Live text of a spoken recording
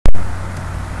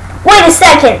Wait a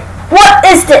second. What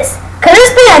is this? Could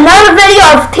this be another video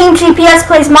of TeamGPS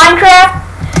plays Minecraft?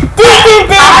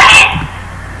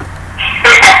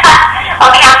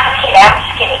 Okay, I'm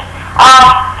just kidding.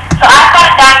 So I've got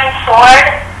a diamond sword.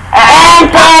 And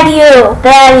bad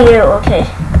you. Okay.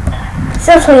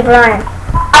 Seriously, Brian.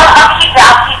 I'll keep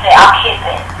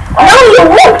it. No, you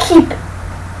won't keep it.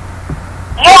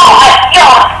 Yo,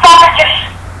 someone just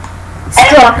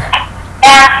Struck.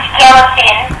 And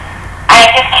skeleton.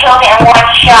 I just killed it in one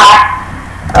shot.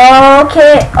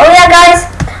 Okay. Oh yeah, guys.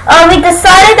 We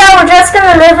decided that we're just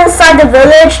gonna live inside the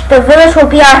village. The village will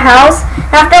be our house.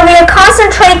 After we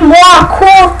concentrate more on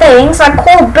cool things, like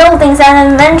cool buildings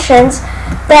and inventions,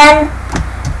 then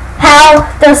how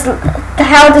does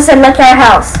it look our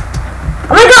house?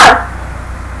 Oh my god!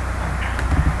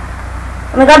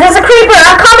 Oh my god, there's a creeper!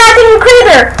 I'm combating a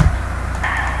creeper!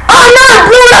 Oh no! It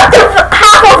blew up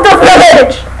half of the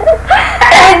village!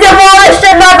 It demolished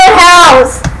another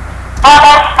house! Oh,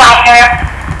 no,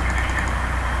 spider.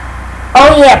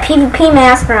 Oh yeah, PvP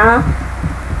master, huh?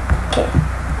 Okay.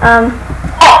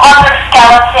 Another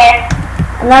skeleton.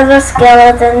 Another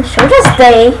skeleton. Should we just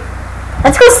stay?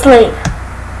 Let's go sleep.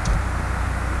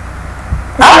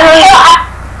 I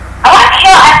want to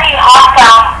kill every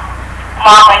hostile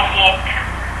mob I see.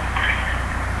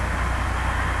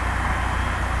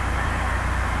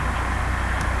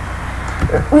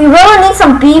 We really need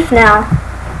some beef now.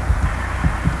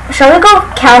 Shall we go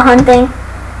cow hunting?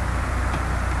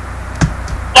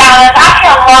 Yeah, there's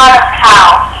actually a lot of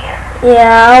cows here.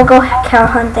 Yeah, I'll go cow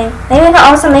hunting. Maybe we can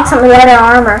also make some leather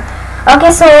armor.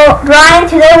 Okay, so Brian,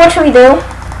 today what should we do?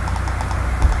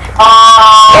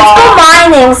 Let's go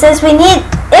mining, since we need.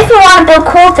 If we want to build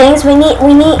cool things, we need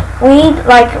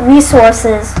like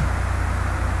resources.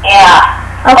 Yeah.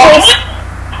 Okay.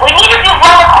 We need to do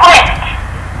well equipped.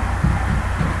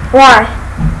 Why?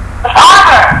 With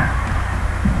armor.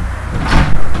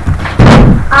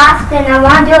 Austin, I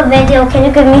want to do a video. Can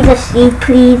you give me the sheet,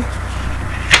 please?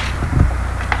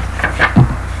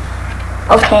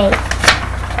 Okay.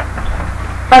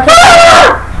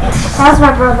 How's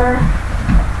my brother?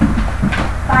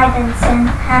 Bye, Vincent.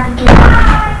 Happy good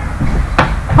night.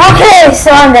 Okay,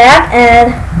 so I'm that,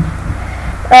 and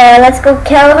let's go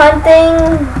cow hunting.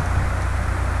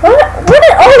 Where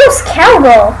did all those cow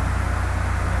go?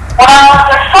 Well,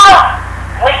 they're full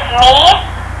with me.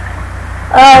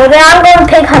 Then I'm going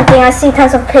pig hunting. I see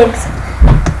tons of pigs.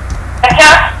 They're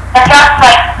just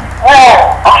like,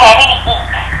 whoa, okay, I need to eat.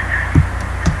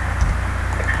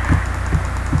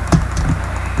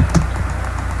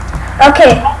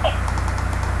 Okay.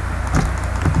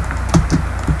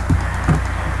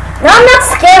 Now I'm not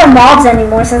scared of mobs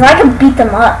anymore since I can beat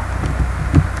them up.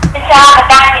 Since I have a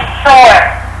diamond sword.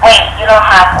 Wait, you don't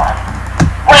have one.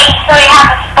 Wait, so you have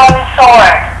a stone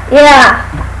sword. Yeah.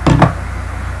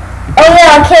 Oh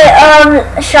yeah, okay,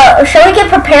 shall we get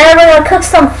prepared? We're gonna cook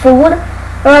some food.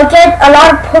 We're gonna get a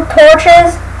lot of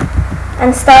torches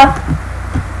and stuff.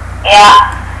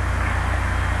 Yeah.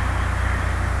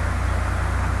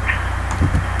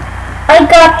 I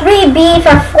got 3 beef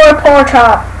and 4 pork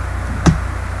chop.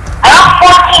 I got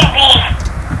 14 beef.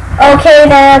 Okay,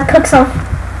 then I'll cook some,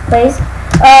 please.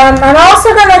 I'm also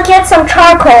gonna get some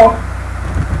charcoal.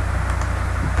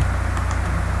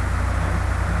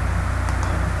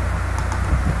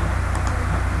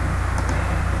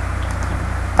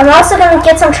 I'm also gonna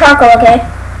get some charcoal, okay?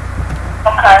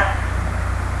 Okay.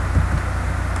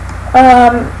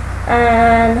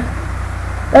 And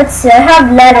let's see, I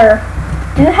have leather.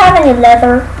 Do you have any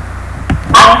leather?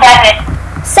 I have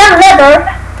 7. Some leather?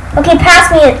 Okay,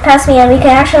 pass me it, and we can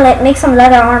actually make some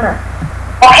leather armor.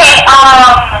 Okay,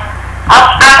 I'll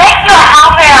make you a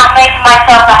helmet and I'll make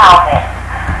myself a helmet.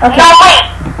 Okay. No, wait.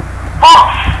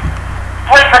 Boots.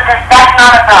 Wait, but that's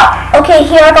not enough. Okay,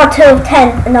 here I got 2 of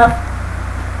 10, enough.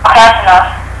 Okay, that's enough.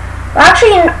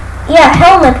 Actually, yeah,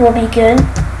 helmet will be good.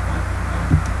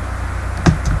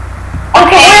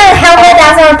 Okay. We wear a helmet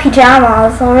as our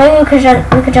pajamas, so maybe we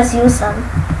could just use them.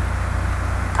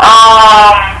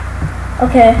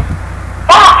 Okay.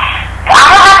 Boots. I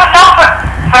don't have enough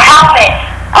for helmets.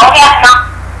 I only have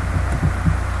enough.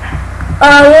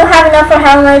 You don't have enough for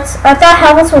helmets? I thought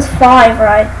helmets was 5,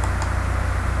 right?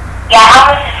 Yeah,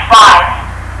 helmets is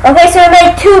 5. Okay, so you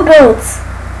made 2 boots.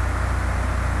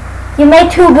 You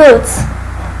made 2 boots,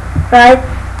 right?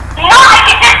 No, I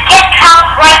can just get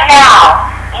cows right now.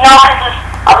 You know, because there's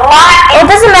a lot. It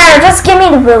doesn't matter, just give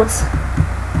me the boots.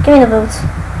 Give me the boots.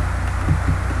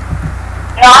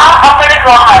 No, I'm gonna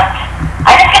go hunt.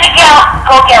 I'm just gonna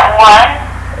go get one.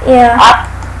 Yeah.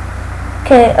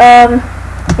 Okay,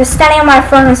 you're standing on my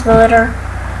furnace, villager.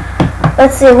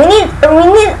 let's see. We need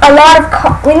a lot of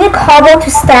we need cobble to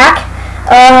stack.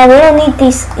 We don't need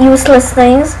these useless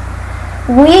things.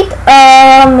 Wheat.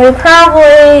 We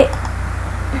probably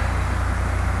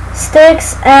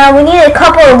sticks. We need a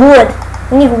couple of wood.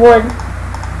 We need wood.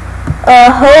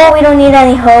 Hoe. We don't need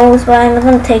any hoes, but I'm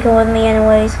gonna take it with me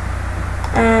anyways.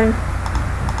 And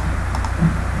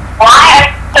why are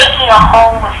you taking a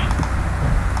hose?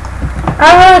 I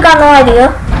really got no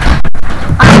idea.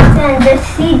 Austin, the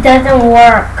seed doesn't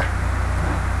work.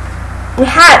 You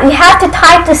have to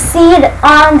type the seed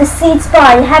on the seed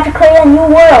spot. You have to create a new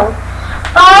world.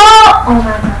 Oh my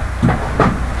god.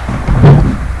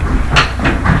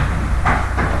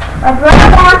 I really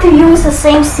want to use the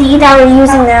same seed that we're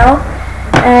using now.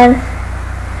 And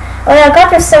oh yeah, I got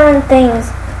the 7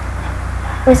 things.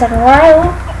 Wait a second,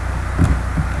 why?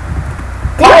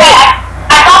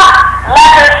 I got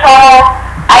leather, so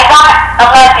I got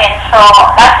 11, so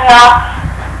that's enough.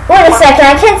 Wait a second,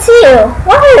 I can't see you.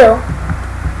 What are you?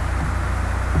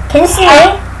 Can you see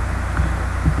me?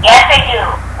 Yes, I do.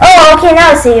 Oh, okay,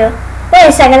 now I see you. Wait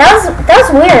a second, that was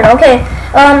weird. Okay,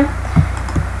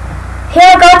 here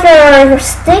I got your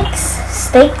sticks.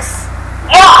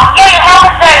 Yeah, your house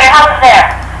is there. Your house is there.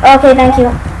 Okay, thank you.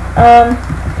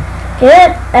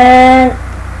 Good, and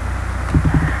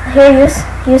here,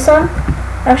 use some.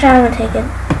 Actually, I'm gonna take it.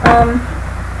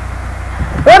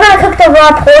 We're gonna cook the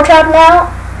raw pork chop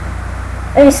now.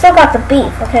 Oh, you still got the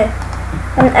beef. Okay,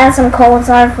 I'm gonna add some coal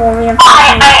inside for me. No,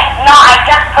 I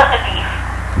just put the beef.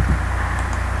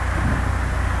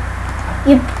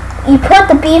 You put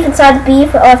the beef inside the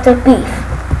beef of the beef.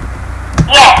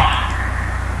 Yes.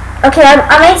 Okay,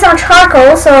 I made some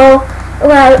charcoal, so we're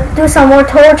gonna do some more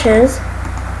torches.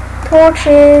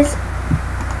 Torches.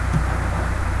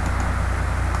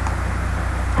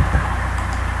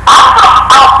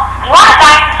 You want a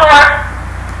dinosaur?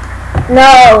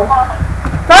 No.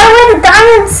 By the way, the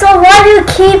diamond, so why do you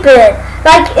keep it?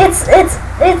 Like, it's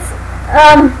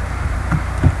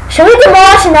should we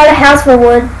demolish another house for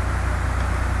wood?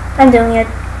 I'm doing it.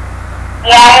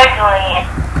 Yeah, you're doing it.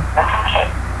 Okay.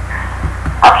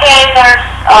 Okay,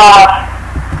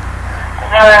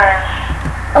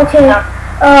 Okay.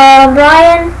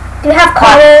 Brian, do you have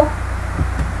cobble?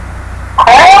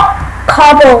 Coal?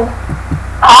 Cobble.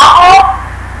 Cobble?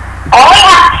 Only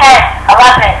have 10,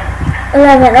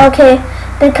 11. 11, okay.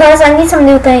 Because I need some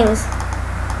new things.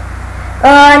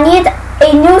 I need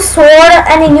a new sword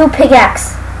and a new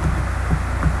pickaxe.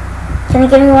 Can you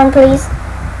give me one, please?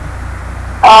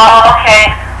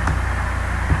 Okay.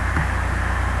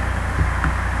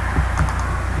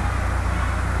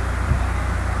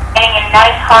 Getting a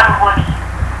nice hard wood.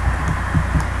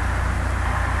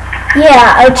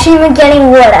 Yeah, achievement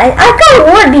getting wood. I got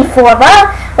wood before,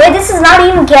 but wait, this is not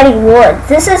even getting wood.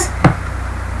 This is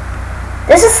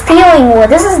stealing wood.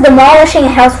 This is demolishing a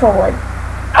house for wood.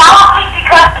 Probably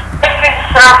because it's different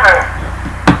server.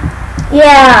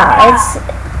 Yeah, it's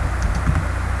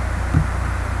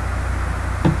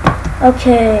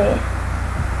okay.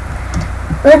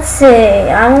 Let's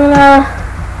see. I'm gonna.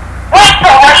 Wait,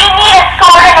 so what do you need? A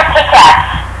sword and a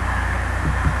pickaxe?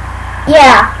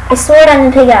 Yeah, a sword and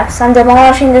a pickaxe. I'm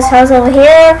demolishing this house over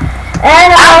here,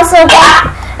 and I'm also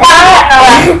going.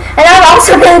 And I'm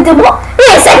also going to demolish.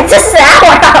 Wait a second, this is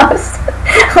our house.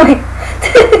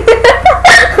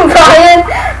 Brian,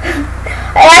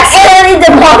 I accidentally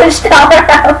demolished our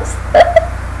house.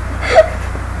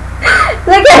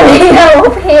 Look at me, I'm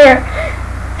over here.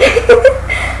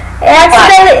 I'm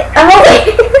over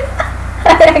here.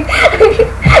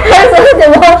 I accidentally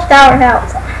demolished our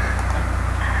house.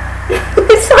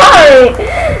 Sorry.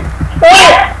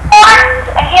 Wait.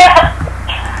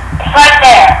 It's right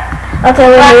there. Okay,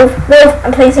 we'll move.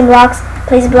 I'm placing blocks.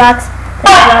 Place blocks.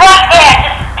 Right there.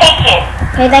 Just take it.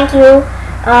 Okay, thank you.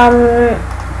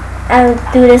 I'll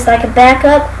do this like a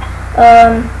backup.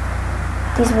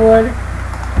 These wood.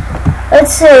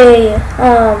 Let's see.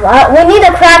 We need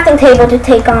a crafting table to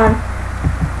take on.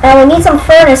 And we need some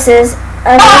furnaces.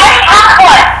 I already have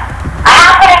one. I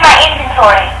have one in my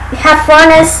inventory. You have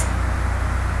furnace?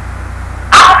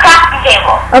 I have a crafting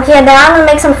table. Okay, then I'm gonna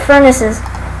make some furnaces.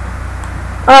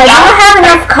 Alright, you don't have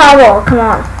enough cobble. Come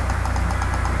on.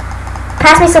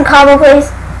 Pass me some cobble, please.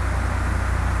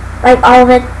 Like all of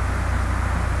it.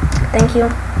 Thank you.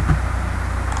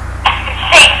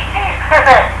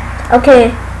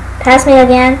 Okay, pass me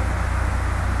again.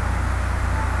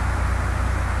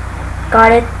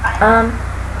 Got it.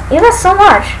 You got so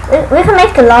much. We can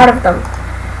make a lot of them.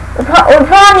 We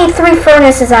probably need 3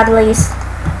 furnaces at least.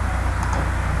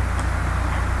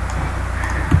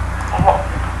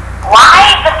 Why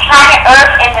is the planet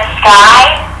Earth in the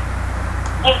sky?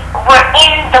 We're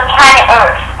in the planet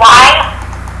Earth? Why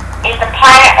is the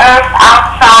planet Earth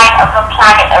outside of the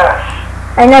planet Earth?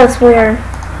 I know it's weird.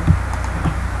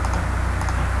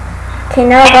 Okay,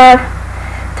 now about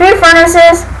 3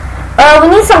 furnaces. We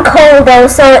need some coal though,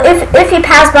 so if you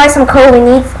pass by some coal, we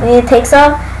need to take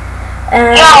some.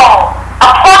 And Yo, a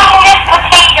poisonous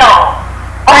potato.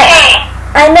 Okay.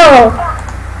 I know.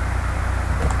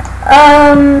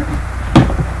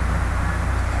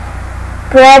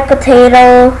 Bread,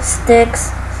 potato,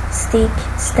 sticks, steak,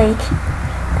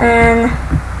 and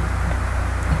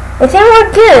I think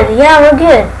we're good. Yeah, we're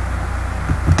good.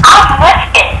 I'm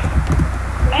with it.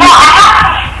 No, I have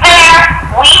some spare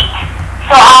wheat,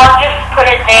 so I'll just put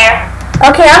it there.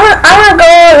 Okay, I'm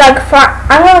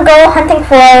gonna go hunting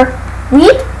for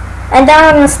wheat, and then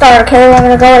I'm gonna start. Okay, I'm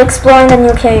gonna go exploring the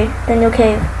new cave.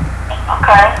 Okay.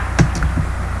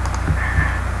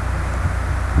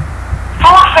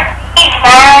 Food for days,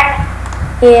 man.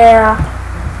 Yeah.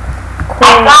 I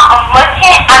Cool. got a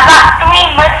mutton. I got 3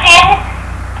 mutton,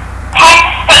 10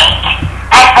 steak,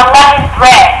 and 11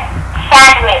 bread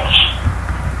sandwich.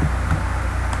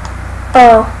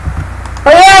 Oh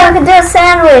yeah, we can do a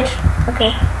sandwich.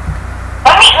 Okay.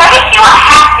 Let me see what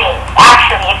happens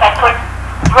actually if I put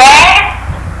bread,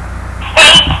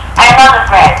 steak, and another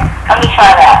bread. Let me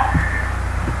try that.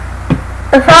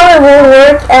 It probably will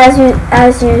work as you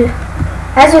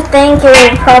think. It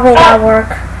will probably not work.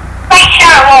 Make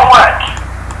sure it won't work.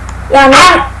 Yeah,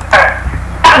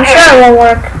 I'm sure it Sure. won't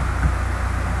work.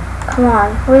 Come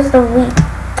on, where's the wheat?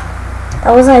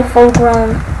 That wasn't full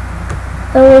grown.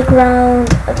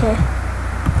 Okay.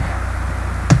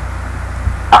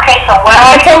 Okay, so what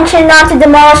are you? Attention not to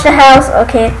demolish the house.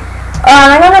 Okay.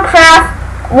 I'm gonna craft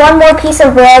 1 more piece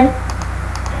of bread.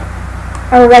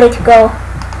 And we're ready to go.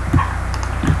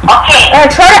 Okay.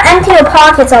 Try to empty your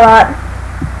pockets a lot.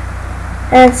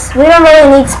 We don't really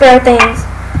need spare things.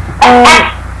 And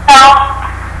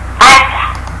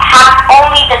have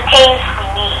only the things we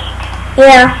need.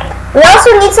 Yeah. We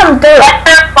also need some dirt.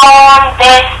 Bone,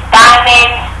 this,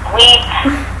 diamonds, wheat,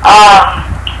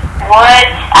 wood.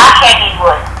 I can't need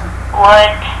wood.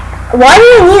 Wood. Why do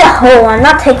you need a hoe? I'm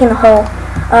not taking the hoe.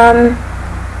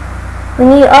 We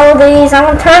need all of these. I'm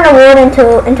gonna turn the wood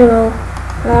into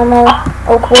normal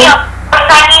oak wood. I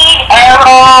need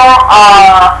arrow,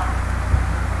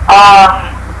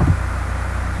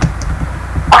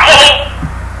 okay.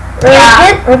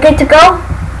 We're good to go?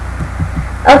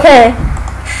 Okay.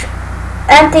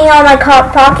 Emptying all my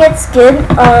pockets, good.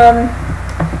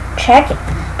 Check.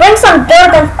 Bring some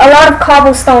dirt and a lot of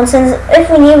cobblestone, since if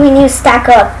we need to stack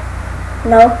up.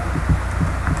 No?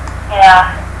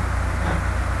 Yeah.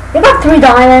 You got 3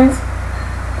 diamonds.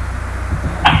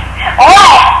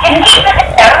 Oh, just keep it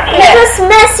there. You're just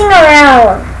messing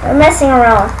around. We're messing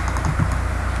around.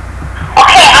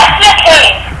 Okay, I see a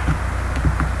cave.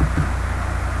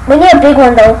 We need a big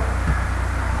one though.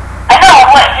 I know,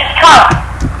 wait, just come.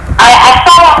 I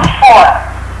saw one before.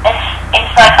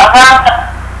 It's like around the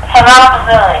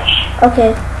village.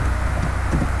 Okay.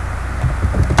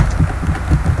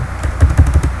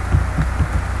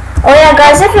 Oh yeah,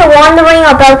 guys, if you're wondering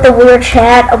about the weird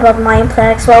chat about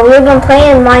Mineplex, well, we've been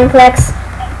playing Mineplex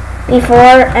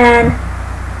before, and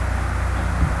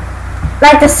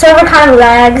like the server kind of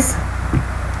lags.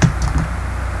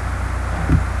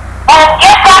 Oh,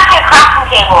 get back to your crafting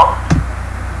table.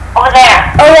 Over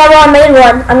there. Oh yeah, well, I made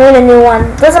one. I made a new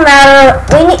one. Doesn't matter.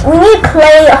 We need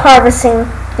clay harvesting,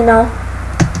 you know.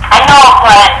 I know,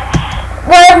 but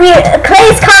clay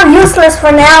is kind of useless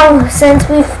for now, since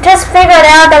we've just figured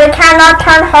out that we cannot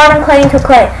turn hardened clay into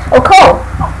clay. Oh, coal.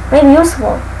 Maybe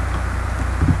useful.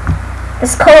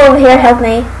 This coal over here help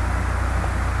me.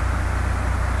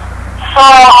 so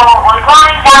we're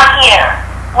going down here.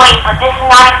 Wait, but this is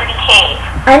not even the cave.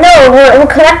 I know, we're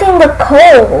collecting the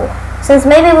coal, since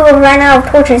maybe we will run out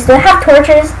of torches. Do I have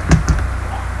torches?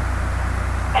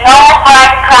 No, but I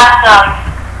can craft them.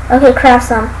 Okay, craft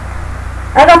some.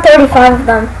 I got 35 of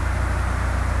them.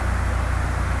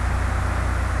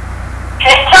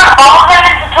 Should I turn all of them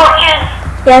into torches?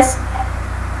 Yes.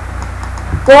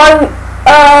 Well,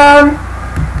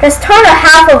 just turn a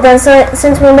half of them, so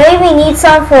since we maybe need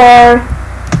some for,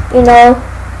 you know.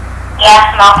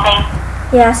 Yeah, smelting.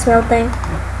 Yeah, smelting.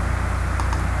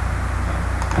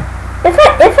 If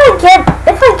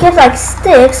I get like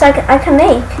sticks, I can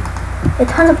make a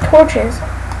ton of torches.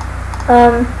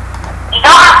 You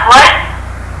don't have wood?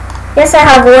 Yes, I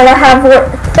have wood. I have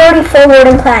 34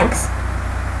 wooden planks.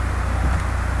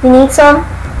 You need some?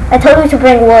 I told you to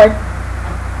bring wood.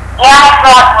 Yeah, I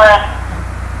brought wood.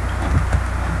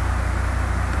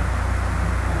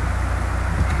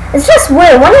 It's just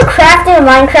weird. When you're crafting in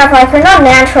Minecraft, like, you're not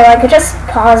natural. Like, you're just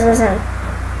pauses and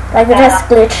like we just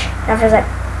glitch. After it's like,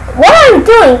 what are you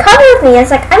doing? Come with me.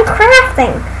 It's like I'm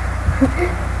crafting.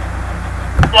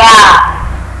 Yeah.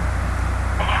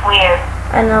 It's weird.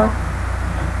 I know.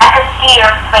 I can see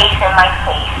your face in my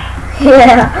face.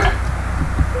 Yeah.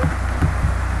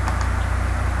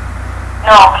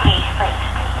 No, please.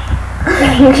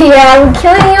 Yeah, I'm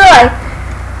killing you like,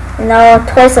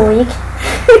 twice a week.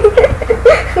 Let's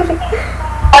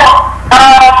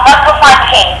go find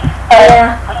cave.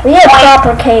 Yeah, we need a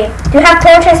proper cave. Do you have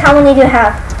torches? How many do you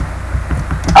have?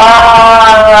 I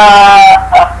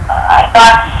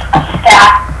got a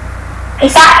stack. A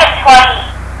stack and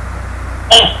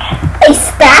 28. A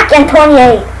stack and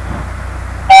 28.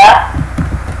 Yeah.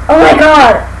 Oh my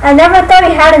god, I never thought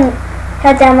you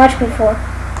had that much before.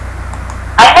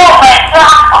 I know, but it's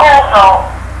not cool though,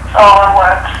 so it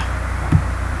works.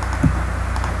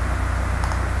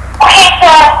 Okay, so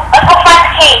let's go find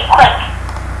the cave, quick.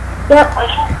 Yep.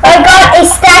 I got a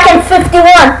stack and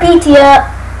 51. Beat ya.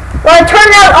 Well, it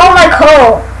turned out all my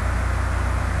coal.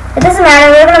 It doesn't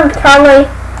matter. We're gonna probably.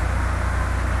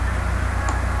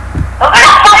 We're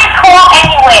gonna find coal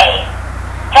anyway.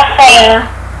 Just saying. Yeah.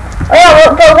 Oh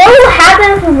yeah, but what will happen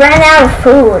if we ran out of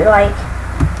food? Like,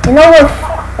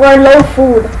 we're low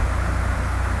food.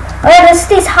 Oh yeah, there's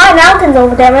these high mountains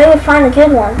over there. Maybe we'll find a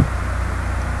good one.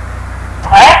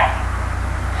 What?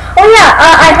 Oh yeah,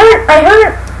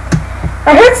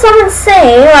 I heard someone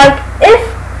say, like,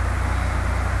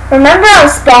 remember our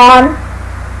spawn?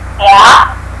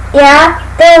 Yeah? Yeah,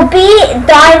 there will be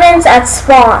diamonds at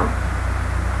spawn.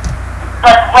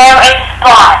 But where is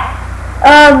spawn?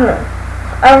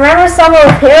 I remember some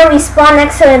over here, we spawned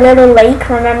next to a little lake,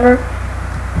 remember?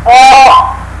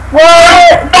 Well,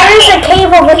 there is a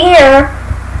cave over here.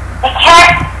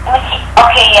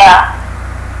 Okay, yeah.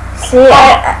 See,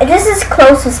 this is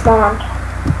close to spawn.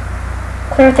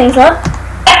 Clear things up.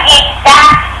 That's the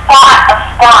exact spot of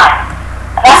spawn.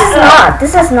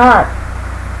 This is not.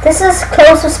 This is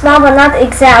close to spawn, but not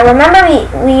exact. Remember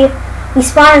we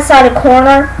spawned inside a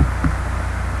corner?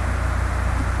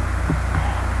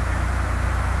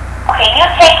 Okay, you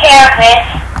take care of this.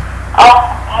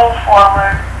 I'll move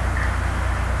forward.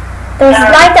 There's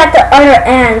light at the other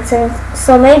end,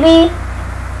 so maybe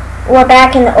we're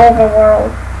back in the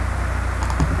overworld.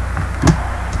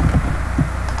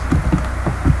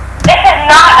 This is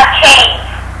not a cave.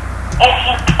 If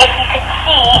you could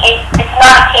see, it's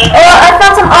not a cave. Oh, I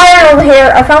found some iron over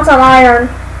here. I found some iron.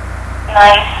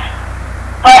 Nice.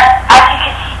 But as you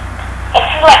can see, if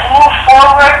you move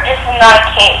forward, this is not a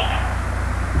cave.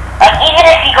 Even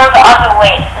if you go the other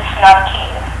way, this is not a cave.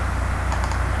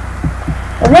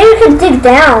 Well, maybe we could dig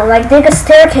down, dig a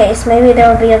staircase. Maybe there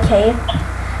will be a cave.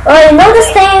 Oh, you know this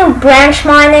thing, branch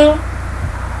mining?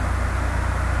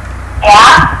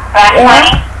 Yeah? Branch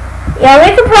mining? Yeah, we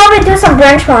could probably do some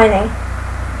branch mining.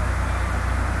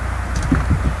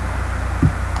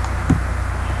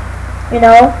 We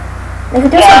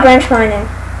could do some branch mining.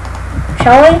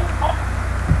 Shall we?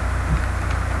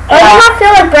 I do not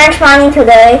feel like branch mining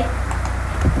today,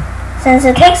 since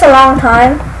it takes a long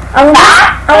time. We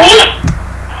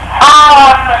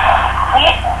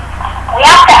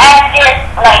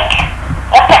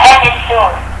have to end it,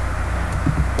 soon.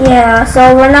 Yeah,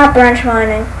 so we're not branch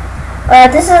mining.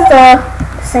 This is the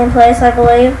same place, I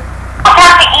believe. I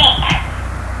have to eat.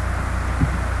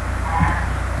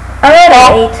 I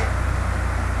already ate.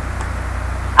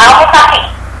 I almost have to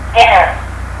eat dinner.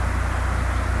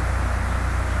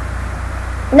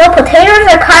 Potatoes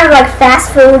are kind of like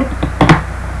fast food.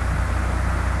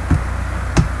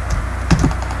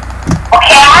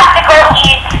 Okay, I have to go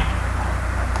eat.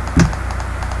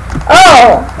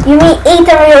 Oh, you mean eat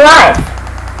in real life?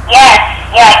 Yes,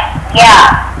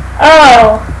 yeah.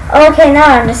 Oh, okay, now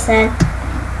I understand.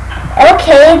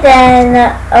 Okay, then,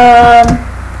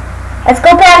 let's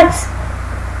go back.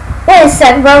 Wait a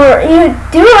sec, Robert,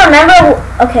 do you remember?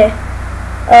 Okay,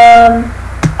 I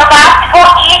have to go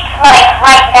eat,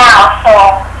 right now, so...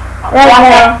 Right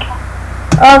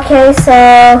now. Okay, so,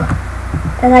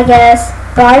 then I guess,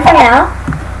 bye for now.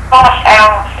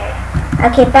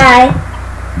 Okay, bye.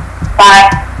 Bye.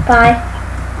 Bye.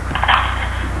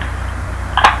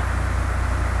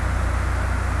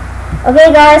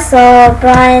 Okay guys, so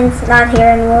Brian's not here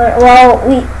anymore. Well,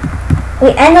 we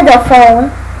ended the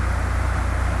phone.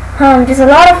 There's a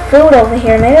lot of food over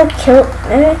here. Maybe I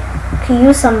can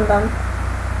use some of them.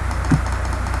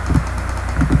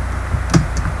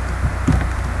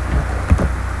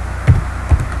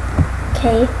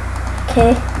 Okay.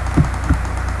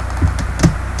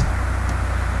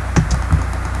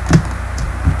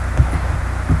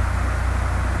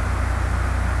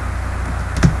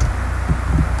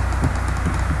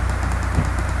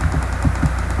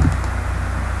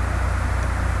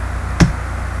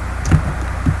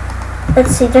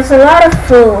 let's see, there's a lot of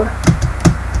food.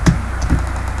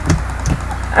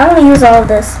 I want to use all of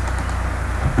this.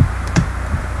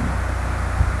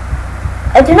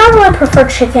 I do not really prefer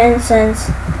chickens,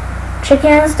 since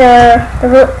chickens, they're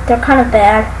kind of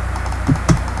bad.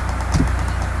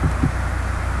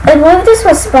 I believe this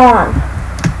was spawn.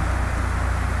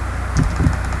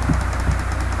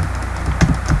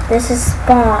 This is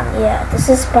spawn. Yeah, this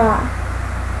is spawn.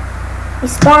 We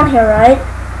spawn here, right?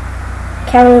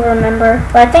 Can't really remember,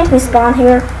 but I think we spawn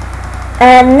here.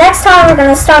 And next time we're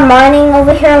gonna start mining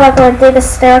over here, like we're gonna dig a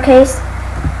staircase.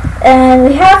 And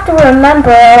we have to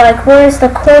remember, like, where's the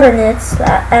coordinates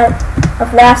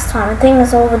of last time. I think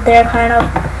it's over there, kind of.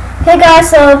 Okay,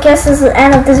 guys, so I guess this is the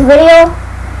end of this video.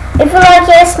 If you like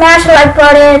it, smash the like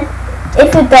button.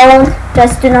 If you don't,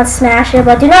 just do not smash it.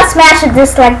 But do not smash the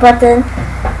dislike button.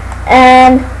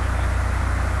 And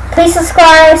please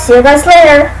subscribe. See you guys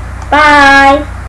later. Bye.